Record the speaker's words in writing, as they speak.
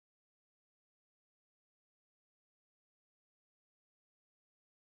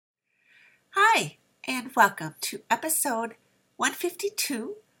Hi, and welcome to episode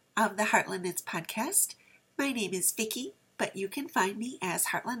 152 of the Heartland Knits podcast. My name is Vicki, but you can find me as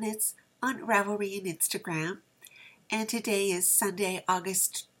Heartland Knits on Ravelry and Instagram. And today is Sunday,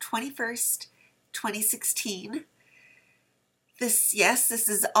 August 21st, 2016. This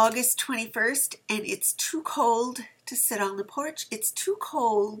is August 21st, and it's too cold to sit on the porch. It's too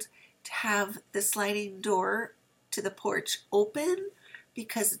cold to have the sliding door to the porch open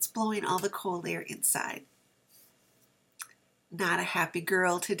because it's blowing all the cold air inside. Not a happy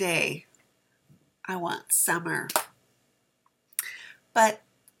girl today. I want summer. But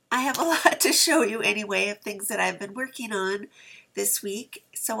I have a lot to show you anyway of things that I've been working on this week.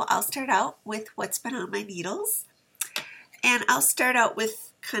 So I'll start out with what's been on my needles. And I'll start out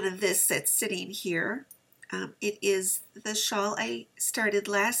with kind of this that's sitting here. It is the shawl I started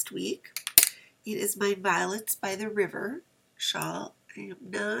last week. It is my Violets by the River shawl. I am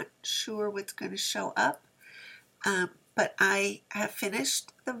not sure what's going to show up, but I have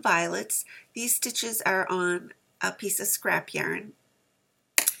finished the violets. These stitches are on a piece of scrap yarn.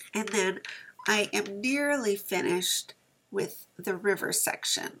 And then I am nearly finished with the river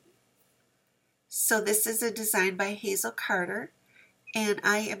section. So this is a design by Hazel Carter, and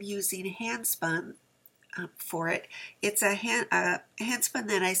I am using hand spun for it. It's a hand spun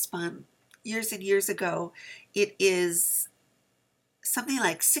that I spun years and years ago. It is something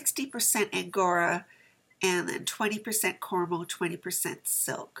like 60% Angora and then 20% Cormo, 20%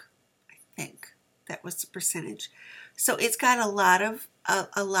 silk. I think that was the percentage. So it's got a lot of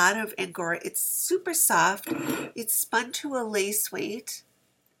Angora. It's super soft. It's spun to a lace weight.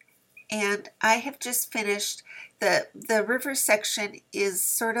 And I have just finished the river section is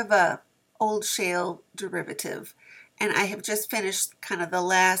sort of a old shale derivative. And I have just finished kind of the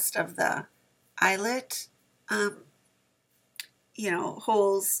last of the eyelet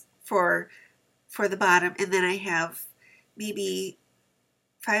holes for the bottom, and then I have maybe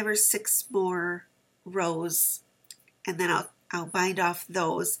 5 or 6 more rows, and then I'll bind off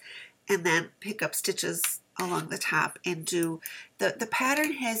those and then pick up stitches along the top and do the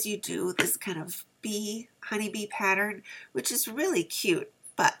pattern has you do this kind of honeybee pattern, which is really cute,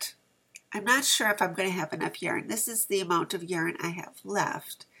 but I'm not sure if I'm going to have enough yarn. This is the amount of yarn I have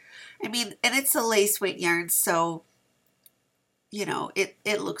left. I mean, and it's a lace weight yarn, so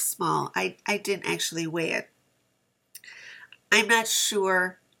it looks small. I didn't actually weigh it. I'm not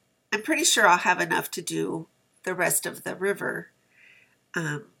sure. I'm pretty sure I'll have enough to do the rest of the river.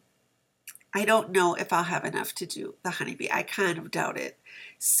 I don't know if I'll have enough to do the honeybee. I kind of doubt it.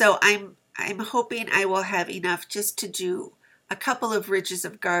 So I'm hoping I will have enough just to do a couple of ridges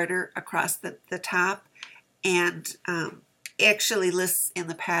of garter across the top, and actually lists in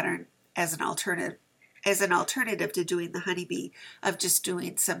the pattern as an alternative to doing the honeybee, of just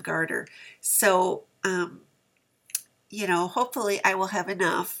doing some garter. So, hopefully I will have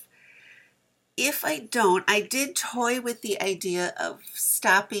enough. If I don't, I did toy with the idea of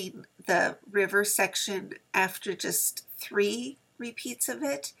stopping the river section after just 3 repeats of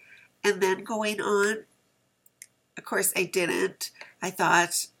it and then going on. Of course, I didn't. I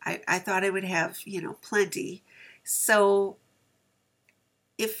thought I would have, plenty. So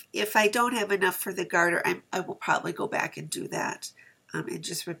if I don't have enough for the garter, I will probably go back and do that, and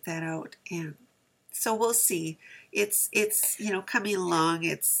just rip that out. And so we'll see. It's coming along.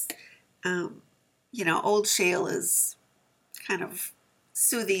 It's old shale is kind of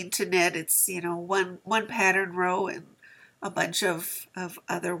soothing to knit. It's one pattern row and a bunch of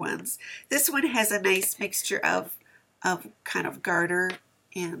other ones. This one has a nice mixture of kind of garter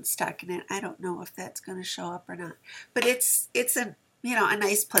and stockinette. I don't know if that's going to show up or not, but it's a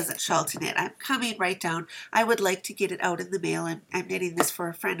nice pleasant shawl to knit. I'm coming right down. I would like to get it out in the mail, and I'm knitting this for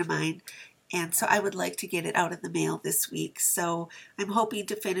a friend of mine, and so I would like to get it out in the mail this week. So I'm hoping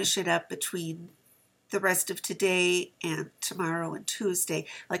to finish it up between the rest of today and tomorrow and Tuesday.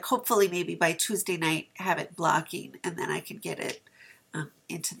 Like hopefully maybe by Tuesday night have it blocking, and then I can get it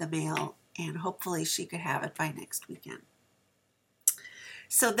into the mail, and hopefully she could have it by next weekend.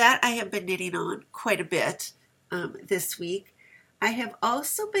 So that I have been knitting on quite a bit this week. I have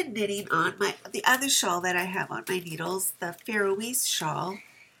also been knitting on the other shawl that I have on my needles, the Faroese shawl,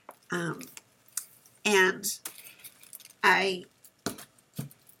 and I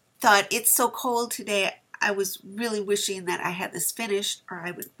thought it's so cold today. I was really wishing that I had this finished, or I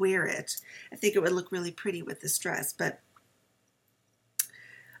would wear it. I think it would look really pretty with this dress, but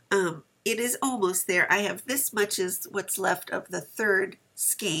it is almost there. I have this much is what's left of the 3rd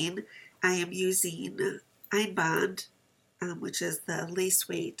skein. I am using Einbond, which is the lace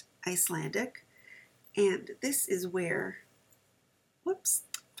weight Icelandic, and this is where,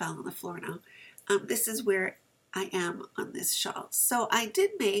 fell on the floor now. This is where I am on this shawl. So I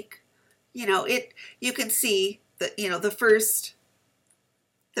did make, you can see that, the first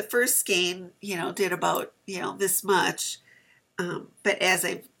skein, did about, this much. But as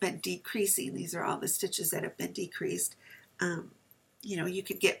I've been decreasing, these are all the stitches that have been decreased, you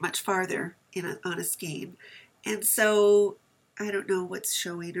could get much farther on a skein. And so I don't know what's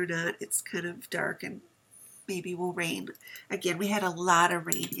showing or not. It's kind of dark and maybe will rain. Again, we had a lot of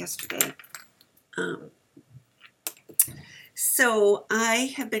rain yesterday. So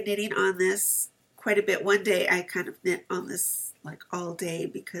I have been knitting on this quite a bit. One day I kind of knit on this like all day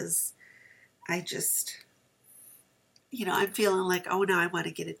because I just, I'm feeling like, oh, now I want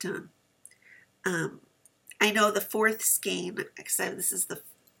to get it done. I know the fourth skein, because this is the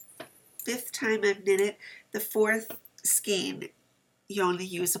 5th time I've knit it. The 4th skein, you only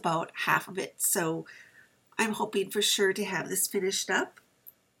use about half of it. So I'm hoping for sure to have this finished up.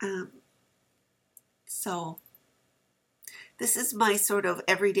 So this is my sort of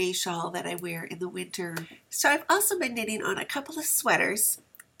everyday shawl that I wear in the winter. So I've also been knitting on a couple of sweaters.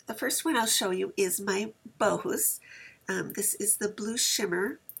 The first one I'll show you is my bohus. This is the blue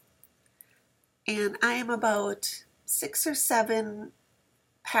shimmer. And I am about 6 or 7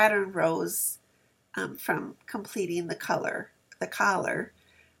 pattern rows from completing the collar.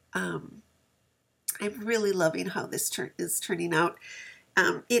 I'm really loving how this is turning out.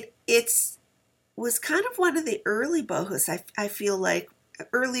 It's was kind of one of the early bohus. I feel like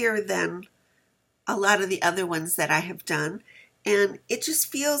earlier than a lot of the other ones that I have done, and it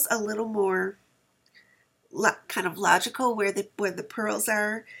just feels a little more kind of logical where the pearls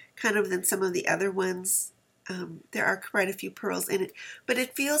are kind of than some of the other ones. There are quite a few pearls in it, but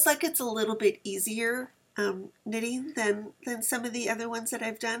it feels like it's a little bit easier knitting than some of the other ones that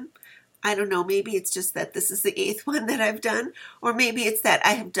I've done. I don't know, maybe it's just that this is the 8th one that I've done, or maybe it's that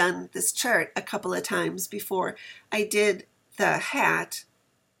I have done this chart a couple of times before. I did the hat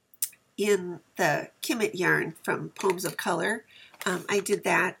in the Kimmit yarn from Poems of Color. I did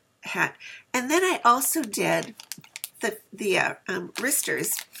that hat, and then I also did the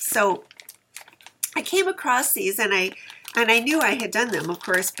wristers. So I came across these, and I knew I had done them, of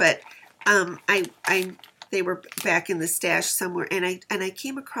course, but they were back in the stash somewhere, and I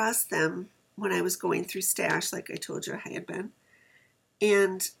came across them when I was going through stash, like I told you I had been.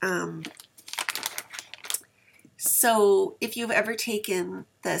 And so if you've ever taken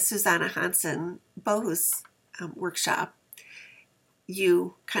the Susanna Hansen Bohus workshop,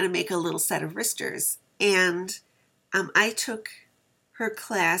 you kind of make a little set of wristers. And I took her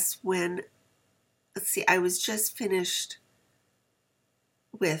class when, I was just finished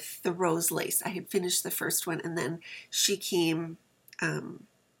with the rose lace. I had finished the first one, and then she came I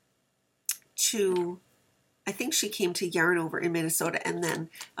think she came to Yarn Over in Minnesota, and then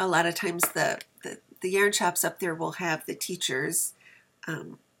a lot of times the yarn shops up there will have the teachers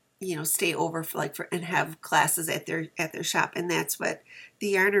stay over and have classes at their shop, and that's what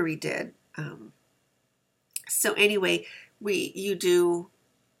the Yarnery did. So anyway, you do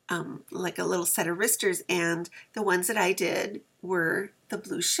like a little set of wristers, and the ones that I did were the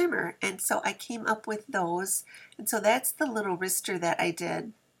blue shimmer, and so I came up with those, and so that's the little wrister that I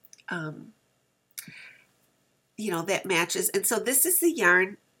did, that matches. And so this is the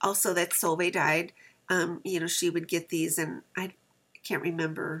yarn also that Solveig dyed. She would get these, and I can't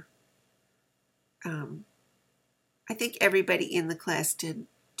remember. I think everybody in the class did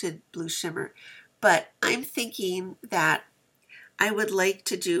blue shimmer, but I'm thinking that I would like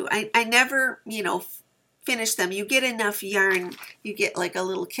to do, I never, finish them. You get enough yarn, you get like a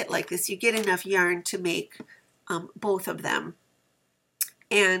little kit like this, you get enough yarn to make both of them.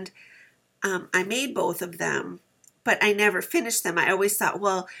 And I made both of them, but I never finished them. I always thought,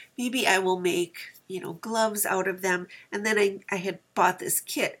 well, maybe I will make, gloves out of them. And then I had bought this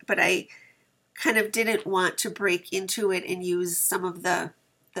kit, but I kind of didn't want to break into it and use some of the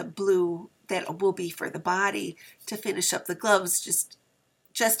blue that will be for the body to finish up the gloves,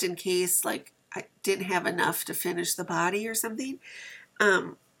 just in case, like, I didn't have enough to finish the body or something.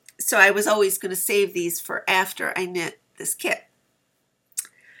 So I was always going to save these for after I knit this kit.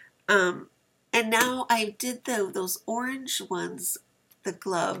 And now I did those orange ones, the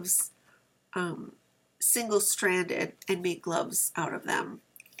gloves, single-stranded, and made gloves out of them.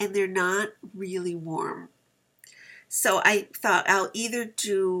 And they're not really warm. So I thought I'll either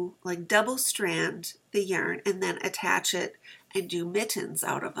do like double strand the yarn and then attach it and do mittens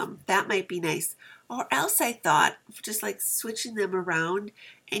out of them. That might be nice. Or else I thought just like switching them around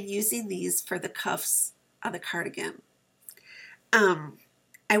and using these for the cuffs of the cardigan.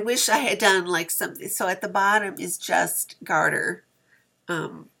 I wish I had done like something. So at the bottom is just garter.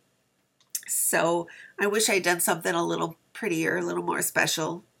 So I wish I'd done something a little prettier, a little more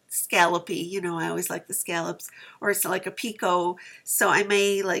special. Scallopy, I always like the scallops, or it's like a picot. So I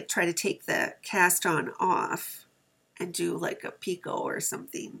may like try to take the cast on off and do like a picot or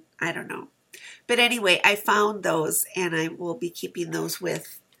something. I don't know. But anyway, I found those and I will be keeping those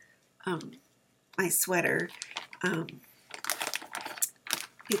with my sweater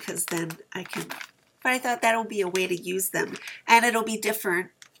because then I can, but I thought that'll be a way to use them and it'll be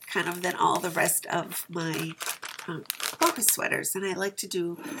different kind of than all the rest of my focus sweaters, and I like to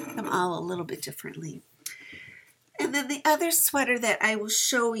do them all a little bit differently. And then the other sweater that I will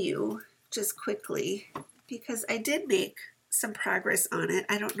show you just quickly, because I did make some progress on it.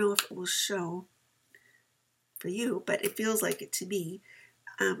 I don't know if it will show for you, but it feels like it to me.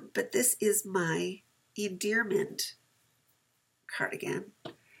 But this is my endearment cardigan.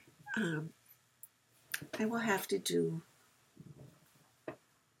 I will have to do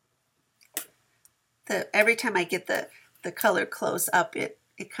every time I get the color close up, it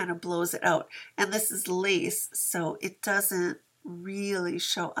kind of blows it out. And this is lace, so it doesn't really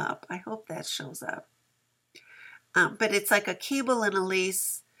show up. I hope that shows up. But it's like a cable and a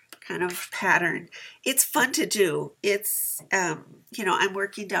lace kind of pattern. It's fun to do. It's, I'm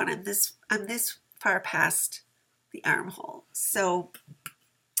working down on this far past the armhole. So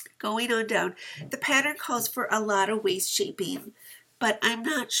going on down, the pattern calls for a lot of waist shaping, but I'm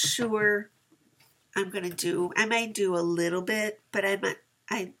not sure I might do a little bit, but I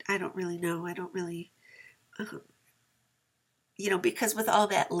don't really know. I don't really, because with all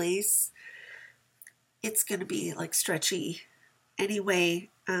that lace, it's going to be like stretchy anyway.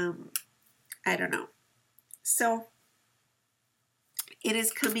 I don't know. So it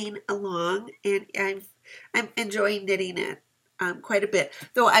is coming along and I'm enjoying knitting it quite a bit.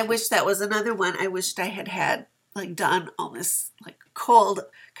 Though I wish that was another one I wished I had like done on this like cold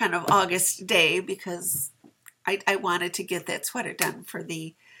kind of August day, because I wanted to get that sweater done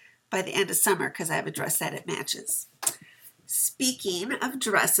by the end of summer because I have a dress that it matches. Speaking of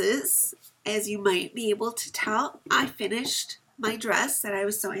dresses, as you might be able to tell, I finished my dress that I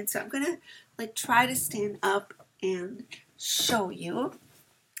was sewing, so I'm gonna like try to stand up and show you.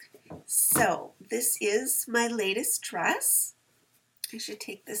 So this is my latest dress. I should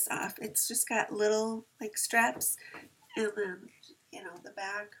take this off. It's just got little like straps and then the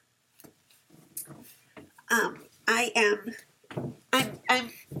back. I'm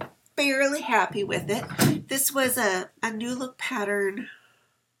fairly happy with it. This was a new look pattern.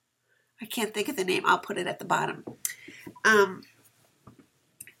 I can't think of the name. I'll put it at the bottom.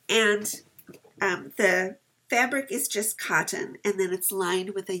 The fabric is just cotton, and then it's lined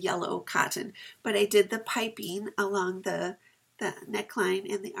with a yellow cotton. But I did the piping along the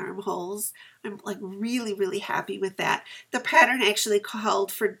neckline and the armholes. I'm like really, really happy with that. The pattern actually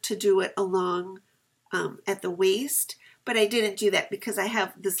called to do it along at the waist, but I didn't do that because I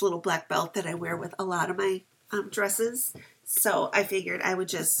have this little black belt that I wear with a lot of my dresses. So I figured I would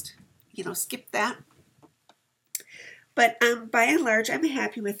just, skip that. But by and large, I'm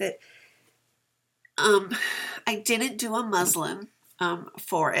happy with it. I didn't do a muslin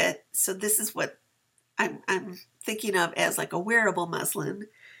for it, so this is what I'm thinking of as like a wearable muslin.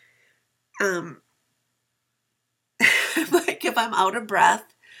 Like if I'm out of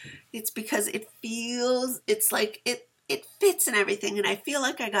breath, it's because it's like it fits and everything, and I feel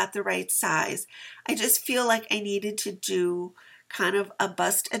like I got the right size. I just feel like I needed to do kind of a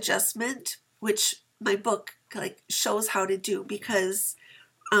bust adjustment, which my book like shows how to do, because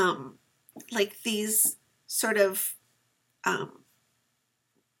like these sort of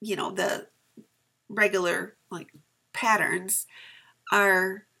the regular like patterns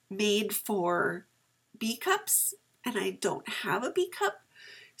are made for B cups, and I don't have a B cup.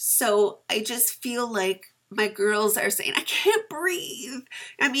 So I just feel like my girls are saying, I can't breathe.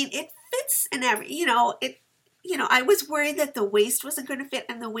 I mean, it fits in I was worried that the waist wasn't going to fit,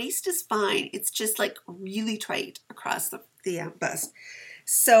 and the waist is fine. It's just like really tight across the bust.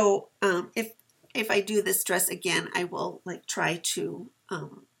 So if I do this dress again, I will like try to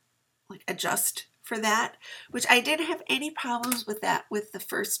like adjust for that, which I didn't have any problems with that with the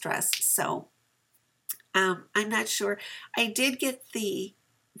first dress. So I'm not sure. I did get the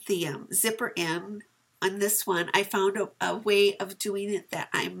zipper in on this one. I found a way of doing it that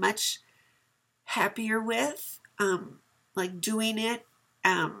I'm much happier with, like doing it.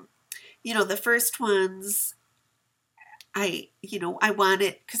 The first ones I want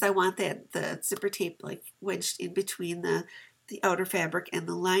it because I want the zipper tape like wedged in between the outer fabric and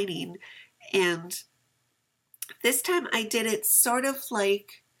the lining. And this time I did it sort of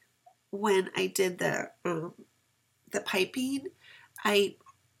like when I did the piping. I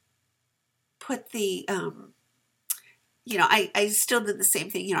put the, I still did the same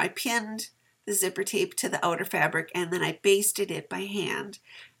thing. I pinned the zipper tape to the outer fabric and then I basted it by hand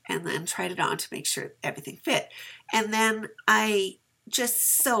and then tried it on to make sure everything fit. And then I just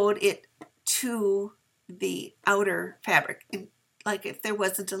sewed it to the outer fabric, and like if there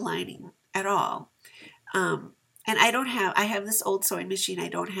wasn't a lining at all. And I have this old sewing machine. I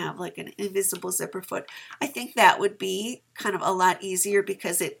don't have like an invisible zipper foot. I think that would be kind of a lot easier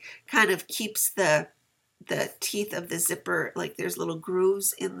because it kind of keeps the teeth of the zipper, like there's little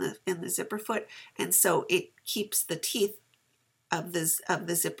grooves in the zipper foot, and so it keeps the teeth of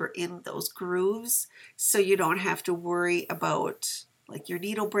the zipper in those grooves, so you don't have to worry about like your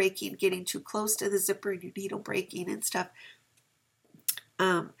needle breaking, getting too close to the zipper and your needle breaking and stuff.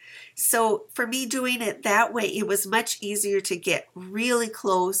 So for me doing it that way, it was much easier to get really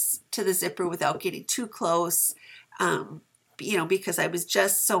close to the zipper without getting too close, because I was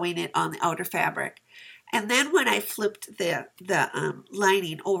just sewing it on the outer fabric. And then when I flipped the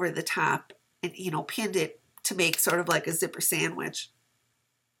lining over the top and, pinned it to make sort of like a zipper sandwich,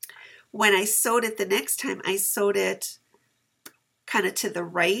 when I sewed it the next time, I sewed it kind of to the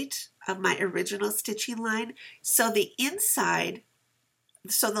right of my original stitching line. So the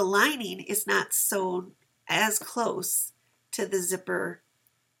lining is not sewn as close to the zipper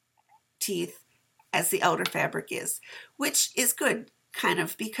teeth as the outer fabric is, which is good kind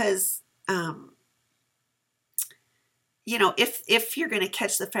of because, if you're going to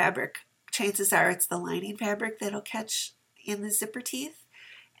catch the fabric, chances are it's the lining fabric that'll catch in the zipper teeth,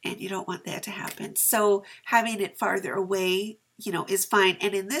 and you don't want that to happen. So having it farther away, is fine.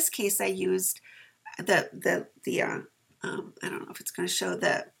 And in this case, I used the I don't know if it's going to show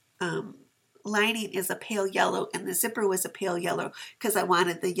the lining is a pale yellow and the zipper was a pale yellow because I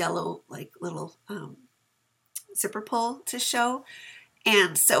wanted the yellow like little zipper pull to show,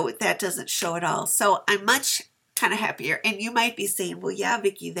 and so that doesn't show at all. So I'm much kind of happier. And you might be saying, well, yeah,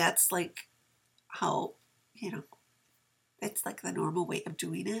 Vicki, that's like how, that's like the normal way of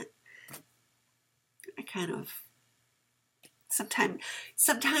doing it. I kind of sometimes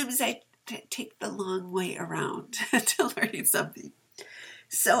I take the long way around to learning something.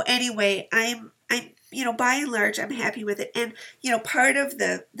 So anyway, I'm by and large I'm happy with it. And part of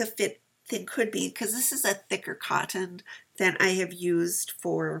the fit thing could be because this is a thicker cotton than I have used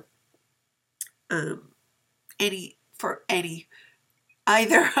for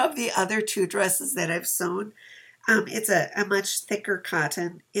either of the other two dresses that I've sewn. It's a much thicker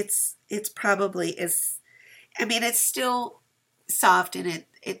cotton. It's probably it's still soft and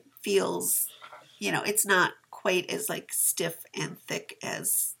it feels, it's not quite as like stiff and thick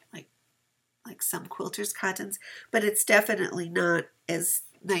as like some quilters cottons, but it's definitely not as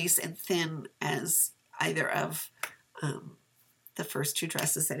nice and thin as either of the first two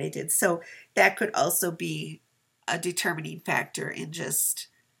dresses that I did. So that could also be a determining factor in just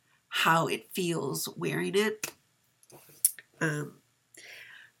how it feels wearing it.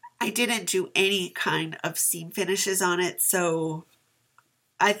 I didn't do any kind of seam finishes on it, so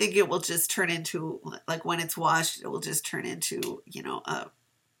I think it will just turn into, like when it's washed, it will just turn into, a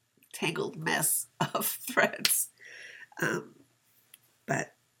tangled mess of threads.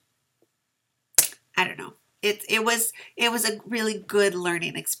 But I don't know. It was a really good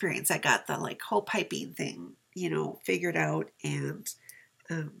learning experience. I got the like whole piping thing, figured out, and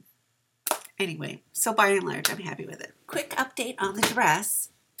anyway, so by and large, I'm happy with it. Quick update on the dress.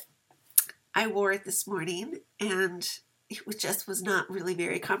 I wore it this morning, and it just was not really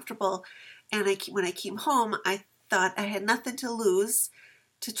very comfortable. And when I came home, I thought I had nothing to lose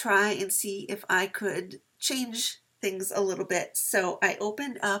to try and see if I could change things a little bit. So I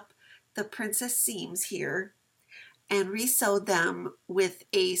opened up the princess seams here and resewed them with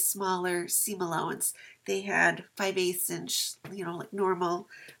a smaller seam allowance. They had 5/8 inch, like normal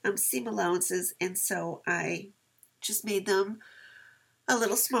seam allowances, and so I just made them a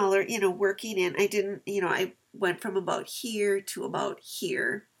little smaller, working in. I didn't, I went from about here to about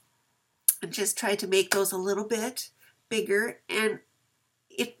here and just tried to make those a little bit bigger. And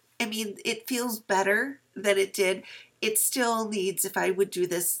it feels better than it did. It still needs, if I would do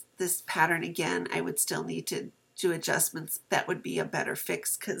this pattern again, I would still need to do adjustments. That would be a better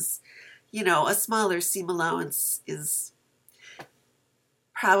fix because, a smaller seam allowance is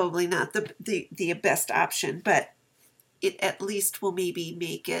probably not the best option, but it at least will maybe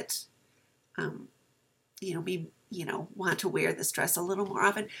make it, want to wear this dress a little more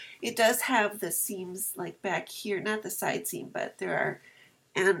often. It does have the seams like back here, not the side seam, but there are,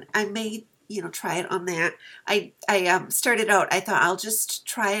 and I may, try it on that. I started out, I thought I'll just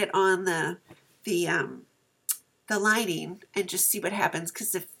try it on the the lining and just see what happens,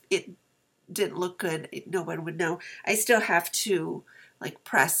 because if it didn't look good, no one would know. I still have to like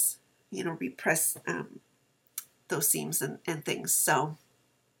press, repress those seams and things. So,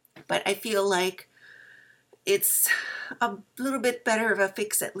 but I feel like it's a little bit better of a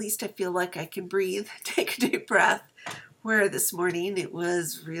fix. At least I feel like I can breathe, take a deep breath. Where this morning it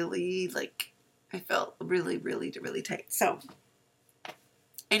was really like, I felt really, really, really tight. So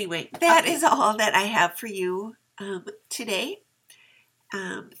anyway, that is all that I have for you today.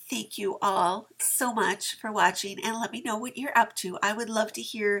 Thank you all so much for watching, and let me know what you're up to. I would love to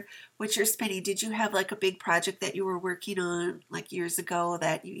hear what you're spinning. Did you have like a big project that you were working on like years ago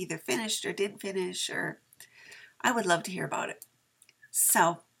that you either finished or didn't finish? Or I would love to hear about it.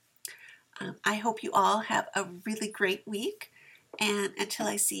 So I hope you all have a really great week, and until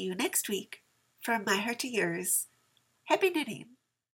I see you next week, from my heart to yours, happy knitting.